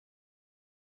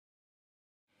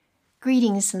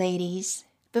Greetings, ladies.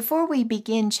 Before we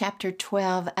begin chapter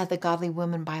 12 of the Godly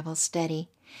Woman Bible Study,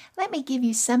 let me give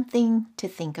you something to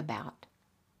think about.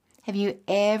 Have you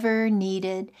ever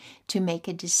needed to make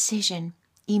a decision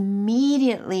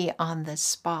immediately on the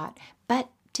spot, but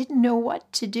didn't know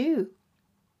what to do?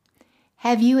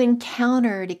 Have you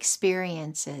encountered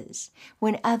experiences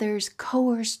when others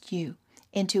coerced you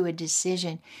into a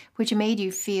decision which made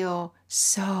you feel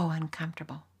so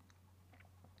uncomfortable?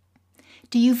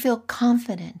 Do you feel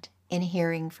confident in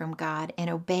hearing from God and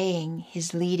obeying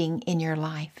His leading in your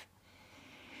life?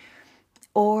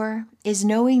 Or is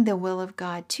knowing the will of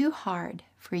God too hard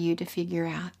for you to figure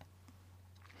out?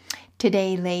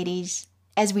 Today, ladies,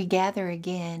 as we gather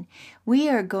again, we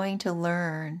are going to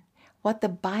learn what the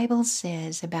Bible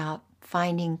says about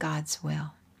finding God's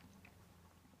will.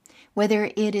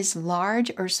 Whether it is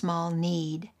large or small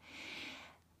need,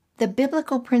 the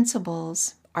biblical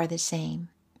principles are the same.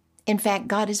 In fact,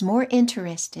 God is more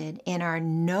interested in our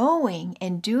knowing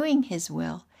and doing His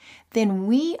will than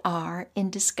we are in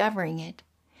discovering it.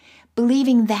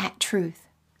 Believing that truth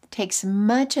takes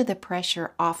much of the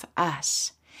pressure off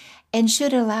us and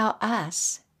should allow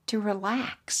us to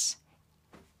relax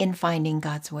in finding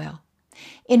God's will.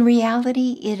 In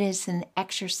reality, it is an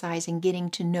exercise in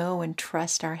getting to know and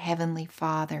trust our Heavenly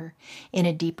Father in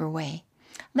a deeper way.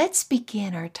 Let's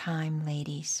begin our time,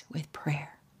 ladies, with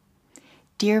prayer.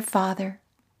 Dear Father,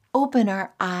 open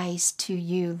our eyes to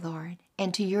you, Lord,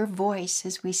 and to your voice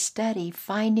as we study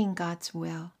finding God's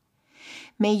will.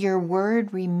 May your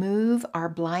word remove our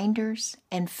blinders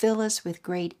and fill us with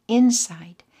great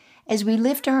insight as we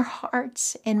lift our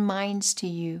hearts and minds to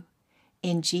you.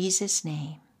 In Jesus'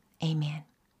 name, amen.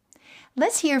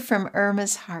 Let's hear from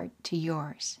Irma's heart to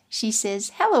yours. She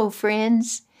says, "Hello,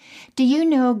 friends. Do you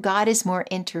know God is more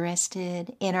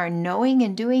interested in our knowing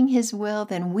and doing His will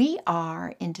than we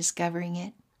are in discovering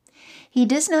it? He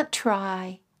does not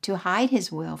try to hide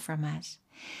His will from us.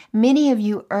 Many of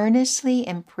you earnestly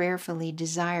and prayerfully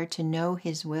desire to know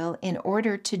His will in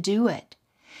order to do it.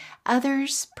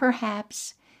 Others,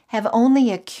 perhaps, have only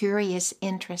a curious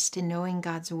interest in knowing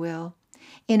God's will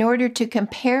in order to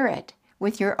compare it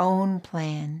with your own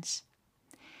plans.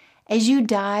 As you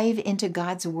dive into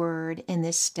God's Word in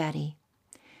this study,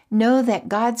 know that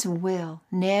God's will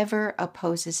never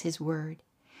opposes His Word.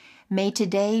 May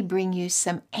today bring you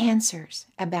some answers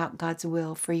about God's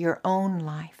will for your own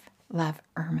life. Love,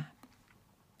 Irma."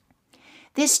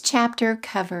 This chapter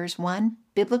covers 1,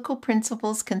 biblical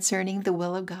principles concerning the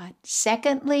will of God.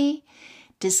 2,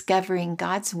 discovering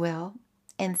God's will.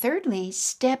 And 3,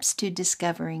 steps to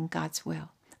discovering God's will.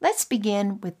 Let's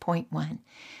begin with point 1.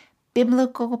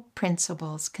 Biblical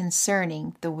principles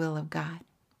concerning the will of God.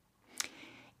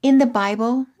 In the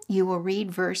Bible, you will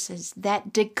read verses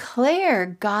that declare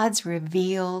God's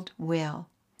revealed will.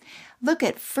 Look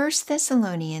at 1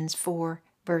 Thessalonians 4,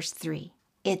 verse 3.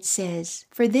 It says,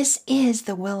 "For this is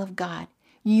the will of God,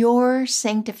 your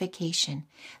sanctification,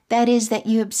 that is, that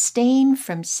you abstain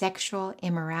from sexual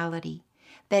immorality,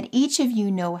 that each of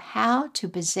you know how to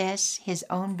possess his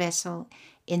own vessel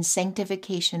in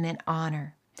sanctification and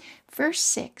honor." Verse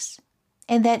 6,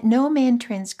 "And that no man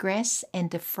transgress and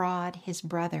defraud his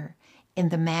brother in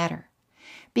the matter,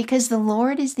 because the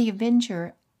Lord is the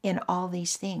avenger in all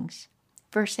these things."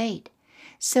 Verse 8,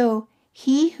 "So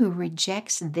he who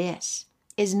rejects this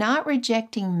is not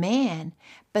rejecting man,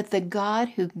 but the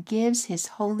God who gives His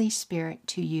Holy Spirit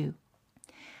to you."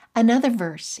 Another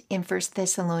verse in 1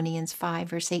 Thessalonians 5,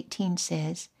 verse 18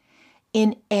 says,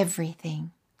 "In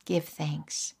everything give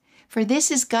thanks, for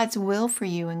this is God's will for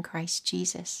you in Christ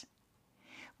Jesus."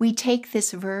 We take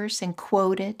this verse and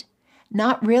quote it,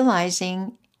 not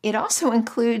realizing it also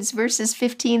includes verses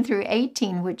 15 through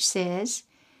 18, which says,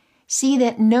 "See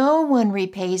that no one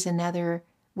repays another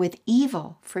with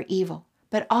evil for evil,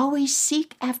 but always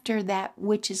seek after that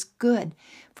which is good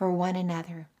for one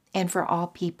another and for all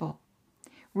people.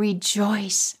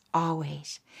 Rejoice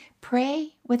always.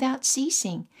 Pray without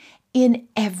ceasing. In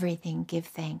everything give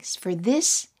thanks, for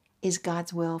this is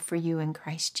God's will for you in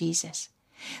Christ Jesus."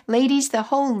 Ladies, the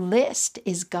whole list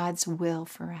is God's will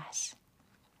for us.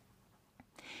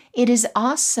 It is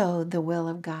also the will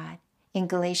of God in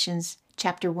Galatians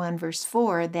chapter 1, verse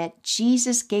 4, that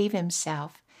Jesus gave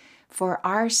Himself for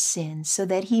our sins so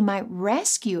that He might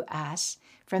rescue us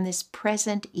from this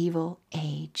present evil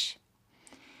age.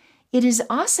 It is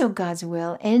also God's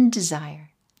will and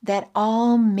desire that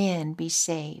all men be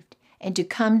saved and to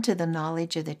come to the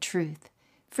knowledge of the truth.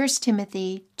 1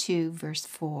 Timothy 2, verse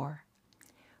 4.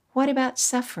 What about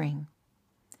suffering?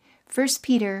 1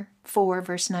 Peter 4,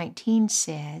 verse 19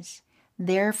 says,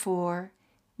 "Therefore,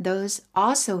 Those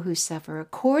also who suffer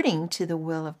according to the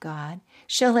will of God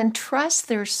shall entrust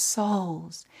their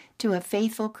souls to a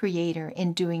faithful Creator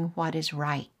in doing what is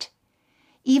right.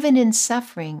 Even in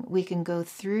suffering, we can go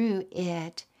through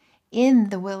it in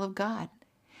the will of God.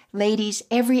 Ladies,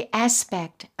 every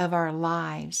aspect of our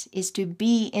lives is to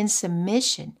be in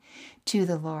submission to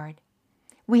the Lord.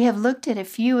 We have looked at a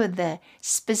few of the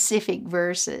specific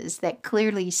verses that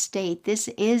clearly state this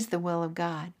is the will of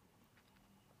God.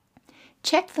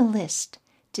 Check the list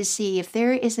to see if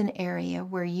there is an area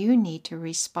where you need to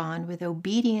respond with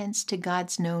obedience to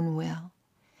God's known will.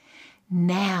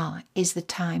 Now is the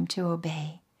time to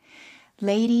obey.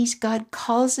 Ladies, God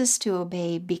calls us to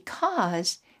obey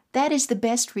because that is the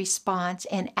best response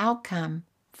and outcome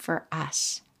for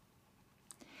us.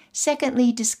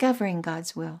 Secondly, discovering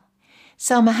God's will.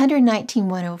 Psalm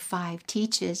 119:105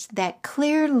 teaches that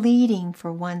clear leading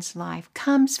for one's life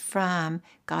comes from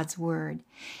God's Word.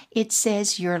 It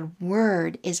says, "Your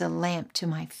Word is a lamp to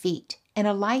my feet and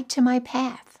a light to my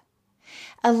path."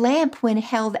 A lamp, when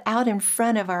held out in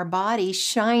front of our body,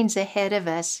 shines ahead of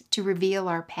us to reveal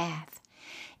our path.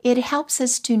 It helps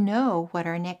us to know what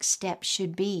our next step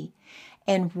should be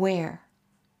and where.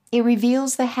 It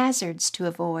reveals the hazards to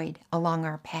avoid along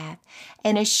our path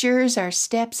and assures our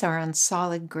steps are on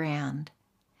solid ground.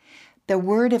 The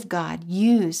Word of God,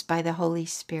 used by the Holy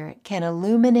Spirit, can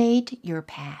illuminate your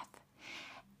path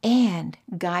and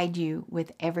guide you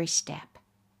with every step.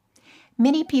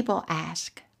 Many people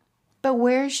ask, but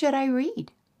where should I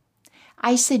read?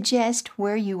 I suggest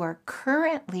where you are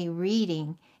currently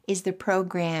reading is the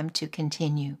program to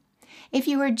continue. If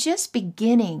you are just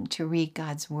beginning to read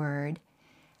God's Word,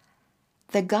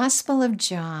 the Gospel of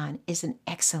John is an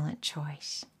excellent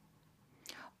choice.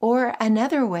 Or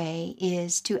another way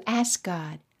is to ask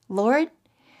God, Lord,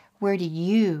 where do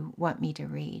you want me to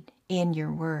read in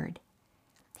your Word?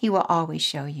 He will always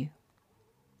show you.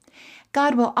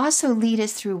 God will also lead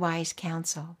us through wise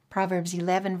counsel. Proverbs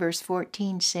 11 verse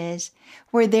 14 says,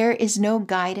 "Where there is no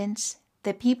guidance,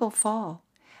 the people fall,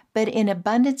 but in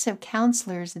abundance of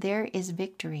counselors there is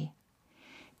victory."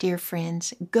 Dear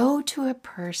friends, go to a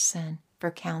person for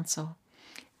counsel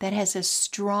that has a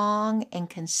strong and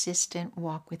consistent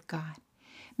walk with God.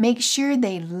 Make sure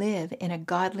they live in a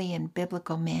godly and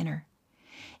biblical manner.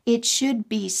 It should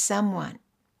be someone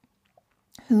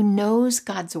who knows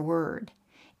God's Word,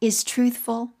 is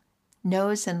truthful,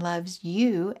 knows and loves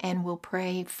you, and will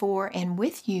pray for and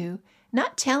with you,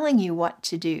 not telling you what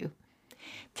to do.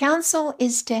 Counsel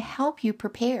is to help you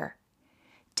prepare,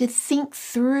 to think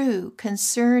through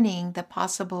concerning the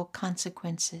possible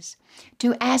consequences,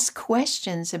 to ask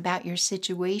questions about your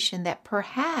situation that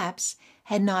perhaps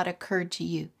had not occurred to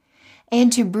you,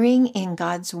 and to bring in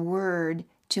God's Word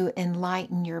to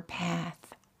enlighten your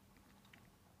path.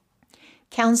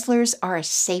 Counselors are a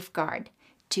safeguard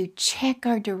to check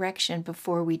our direction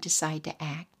before we decide to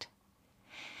act.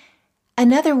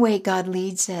 Another way God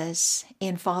leads us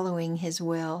in following His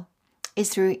will is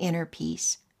through inner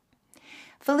peace.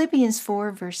 Philippians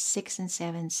 4 verse 6 and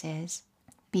 7 says,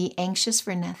 "Be anxious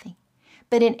for nothing,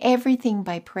 but in everything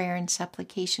by prayer and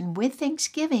supplication with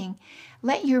thanksgiving,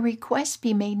 let your requests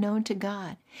be made known to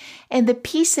God. And the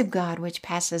peace of God, which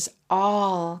passes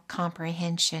all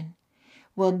comprehension,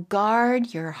 will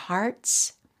guard your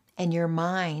hearts and your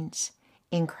minds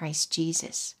in Christ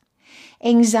Jesus."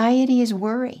 Anxiety is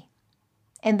worry,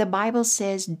 and the Bible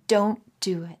says don't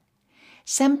do it.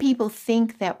 Some people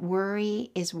think that worry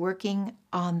is working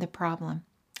on the problem,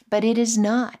 but it is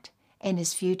not and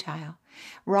is futile,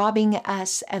 robbing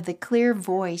us of the clear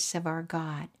voice of our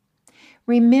God.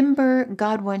 Remember,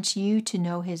 God wants you to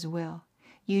know His will.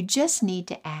 You just need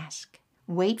to ask,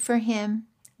 wait for Him,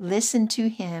 listen to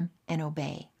Him, and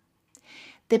obey.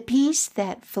 The peace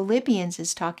that Philippians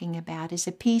is talking about is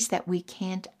a peace that we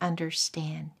can't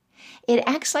understand. It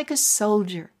acts like a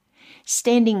soldier,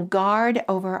 standing guard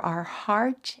over our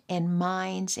heart and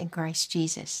minds in Christ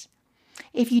Jesus.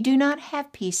 If you do not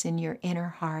have peace in your inner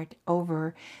heart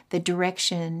over the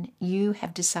direction you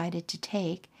have decided to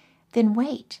take, then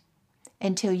wait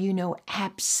until you know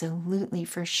absolutely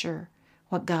for sure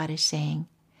what God is saying.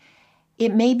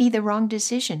 It may be the wrong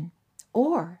decision,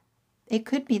 or it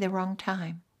could be the wrong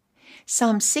time.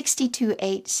 Psalm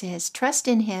 62:8 says, "Trust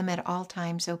in Him at all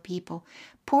times, O people.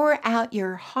 Pour out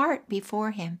your heart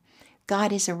before Him.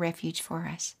 God is a refuge for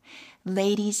us."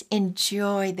 Ladies,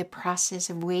 enjoy the process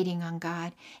of waiting on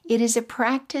God. It is a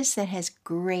practice that has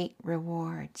great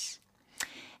rewards.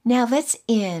 Now let's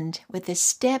end with the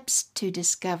steps to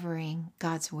discovering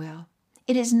God's will.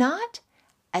 It is not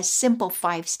a simple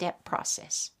 5-step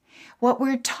process. What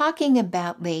we're talking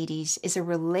about, ladies, is a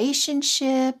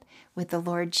relationship with the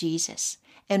Lord Jesus.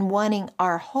 and wanting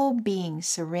our whole being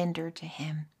surrendered to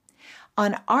Him.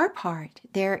 On our part,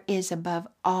 there is above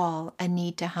all a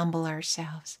need to humble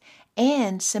ourselves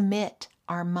and submit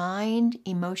our mind,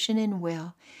 emotion, and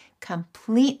will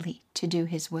completely to do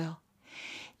His will.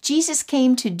 Jesus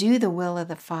came to do the will of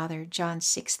the Father, John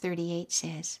 6:38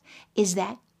 says. Is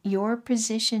that your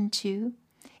position too?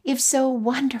 If so,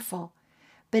 wonderful.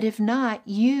 But if not,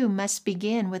 you must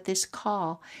begin with this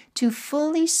call to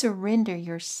fully surrender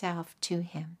yourself to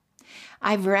Him.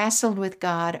 I've wrestled with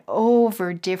God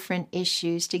over different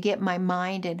issues to get my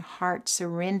mind and heart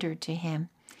surrendered to Him.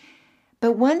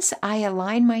 But once I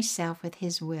align myself with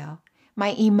His will, my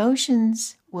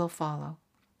emotions will follow.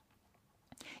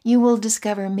 You will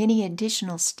discover many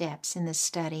additional steps in the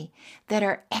study that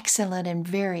are excellent and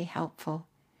very helpful.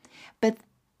 But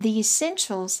the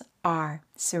essentials are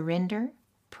surrender,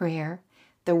 prayer,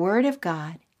 the Word of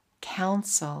God,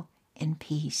 counsel, and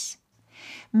peace.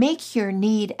 Make your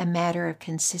need a matter of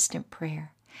consistent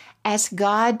prayer. Ask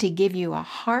God to give you a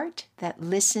heart that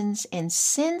listens and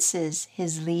senses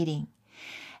His leading.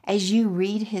 As you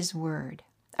read His Word,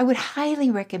 I would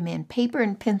highly recommend paper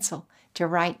and pencil to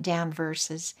write down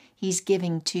verses He's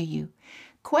giving to you,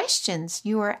 questions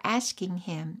you are asking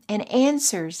Him, and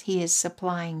answers He is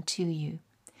supplying to you.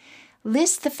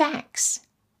 List the facts,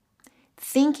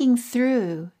 thinking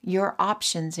through your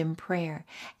options in prayer,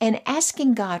 and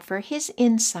asking God for His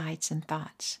insights and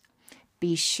thoughts.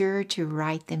 Be sure to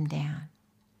write them down.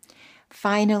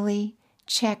 Finally,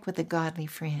 check with a godly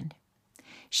friend,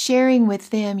 sharing with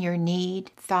them your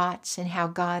need, thoughts, and how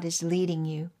God is leading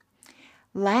you.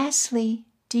 Lastly,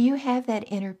 do you have that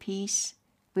inner peace?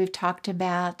 We've talked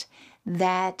about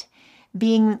that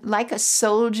being like a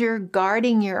soldier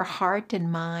guarding your heart and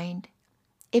mind.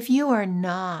 If you are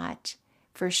not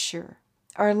for sure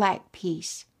or lack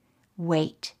peace,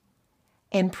 wait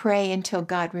and pray until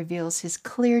God reveals His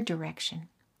clear direction.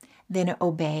 Then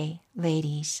obey,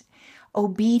 ladies.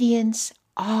 Obedience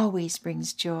always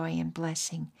brings joy and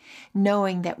blessing,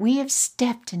 knowing that we have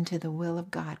stepped into the will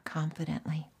of God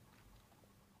confidently.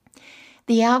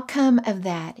 The outcome of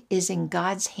that is in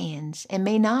God's hands and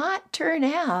may not turn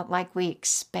out like we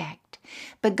expect,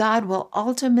 but God will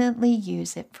ultimately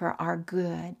use it for our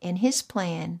good in His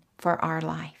plan for our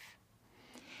life.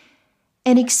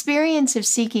 An experience of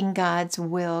seeking God's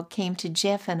will came to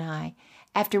Jeff and I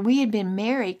after we had been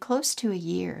married close to a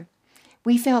year.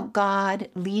 We felt God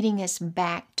leading us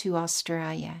back to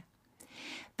Australia.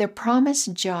 The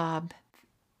promised job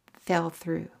fell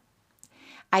through.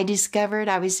 I discovered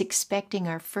I was expecting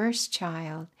our first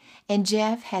child, and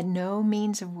Jeff had no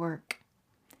means of work.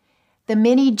 The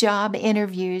many job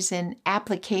interviews and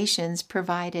applications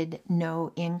provided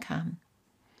no income.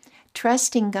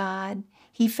 Trusting God,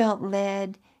 he felt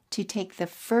led to take the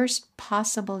first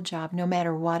possible job, no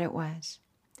matter what it was.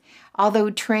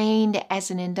 Although trained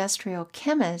as an industrial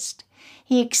chemist,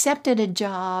 he accepted a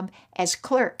job as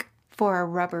clerk for a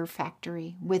rubber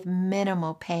factory with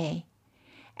minimal pay.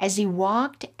 As he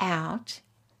walked out,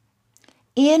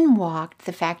 in walked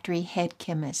the factory head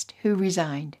chemist, who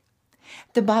resigned.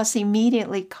 The boss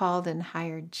immediately called and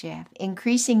hired Jeff,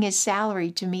 increasing his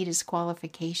salary to meet his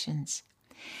qualifications.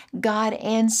 God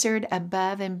answered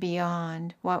above and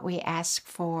beyond what we asked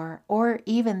for or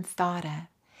even thought of.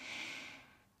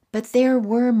 But there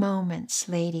were moments,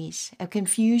 ladies, of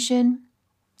confusion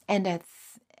and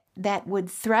that would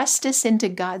thrust us into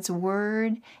God's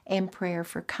word and prayer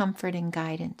for comfort and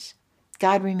guidance.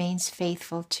 God remains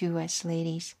faithful to us,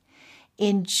 ladies.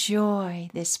 Enjoy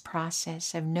this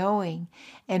process of knowing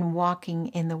and walking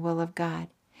in the will of God.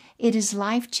 It is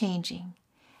life-changing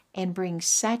and brings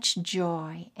such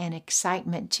joy and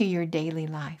excitement to your daily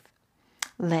life.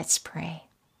 Let's pray.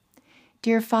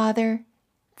 Dear Father,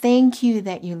 thank you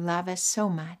that you love us so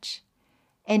much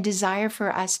and desire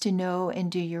for us to know and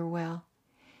do your will.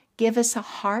 Give us a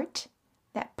heart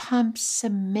that pumps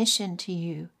submission to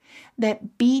you,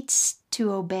 that beats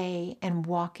to obey and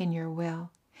walk in your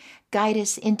will. Guide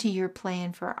us into your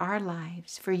plan for our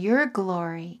lives, for your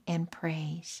glory and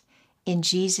praise. In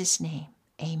Jesus' name,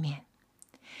 amen.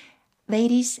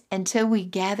 Ladies, until we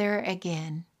gather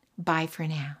again, bye for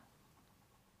now.